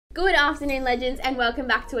Good afternoon, legends, and welcome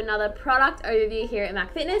back to another product overview here at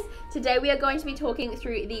MAK Fitness. Today we are going to be talking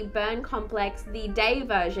through the Burn Complex, the day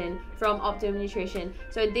version from Optimum Nutrition.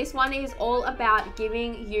 So this one is all about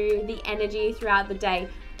giving you the energy throughout the day.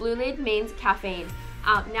 Blue lid means caffeine.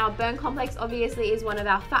 Now, Burn Complex obviously is one of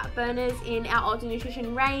our fat burners in our Optimum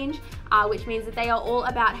Nutrition range, which means that they are all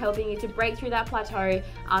about helping you to break through that plateau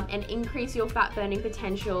and increase your fat burning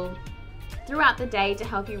potential throughout the day to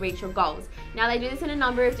help you reach your goals. Now, they do this in a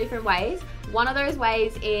number of different ways. One of those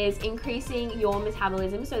ways is increasing your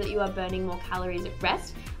metabolism so that you are burning more calories at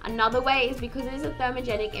rest. Another way is because it is a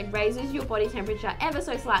thermogenic, it raises your body temperature ever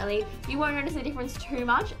so slightly. You won't notice the difference too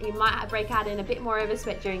much. You might break out in a bit more of a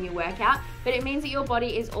sweat during your workout, but it means that your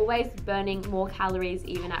body is always burning more calories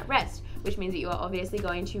even at rest, which means that you are obviously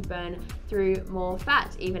going to burn through more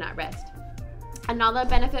fat even at rest. Another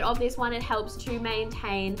benefit of this one, it helps to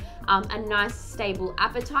maintain a nice stable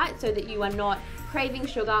appetite so that you are not craving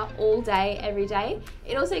sugar all day, every day.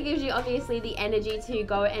 It also gives you obviously the energy to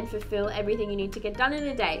go and fulfill everything you need to get done in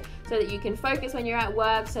a day so that you can focus when you're at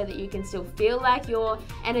work, so that you can still feel like you're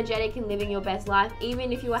energetic and living your best life,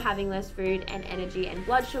 even if you are having less food and energy and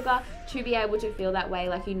blood sugar, to be able to feel that way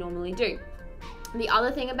like you normally do. The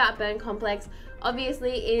other thing about Burn Complex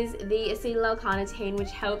obviously is the acetyl-L-carnitine, which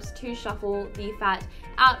helps to shuffle the fat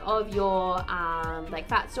out of your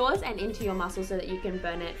fat stores and into your muscles so that you can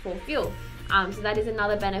burn it for fuel. So that is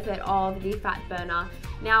another benefit of the fat burner.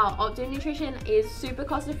 Now, Optimum Nutrition is super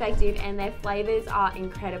cost effective and their flavors are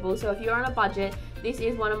incredible. So if you're on a budget, this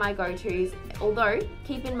is one of my go-tos, although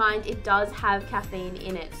keep in mind it does have caffeine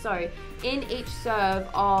in it. So in each serve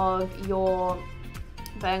of your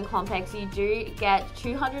Burn Complex, you do get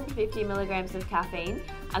 250 milligrams of caffeine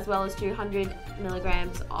as well as 200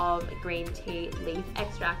 milligrams of green tea leaf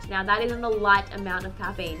extract. Now, that isn't a light amount of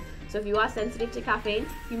caffeine. So if you are sensitive to caffeine,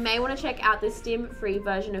 you may want to check out the stim-free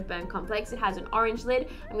version of Burn Complex. It has an orange lid.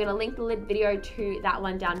 I'm going to link the lid video to that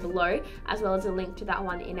one down below, as well as a link to that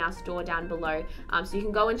one in our store down below. So you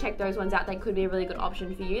can go and check those ones out. They could be a really good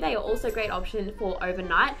option for you. They are also a great option for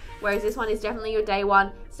overnight, whereas this one is definitely your day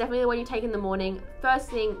one. It's definitely the one you take in the morning. First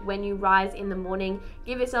thing when you rise in the morning,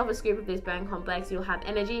 give yourself a scoop of this Burn Complex. You'll have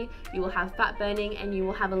energy, you will have fat burning, and you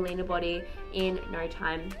will have a leaner body in no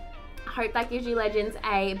time. I hope that gives you, legends,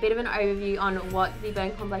 a bit of an overview on what the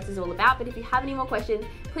Burn Complex is all about. But if you have any more questions,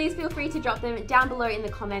 please feel free to drop them down below in the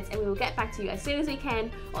comments and we will get back to you as soon as we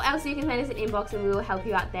can, or else you can send us an inbox and we will help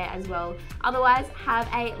you out there as well. Otherwise, have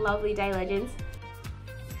a lovely day, legends.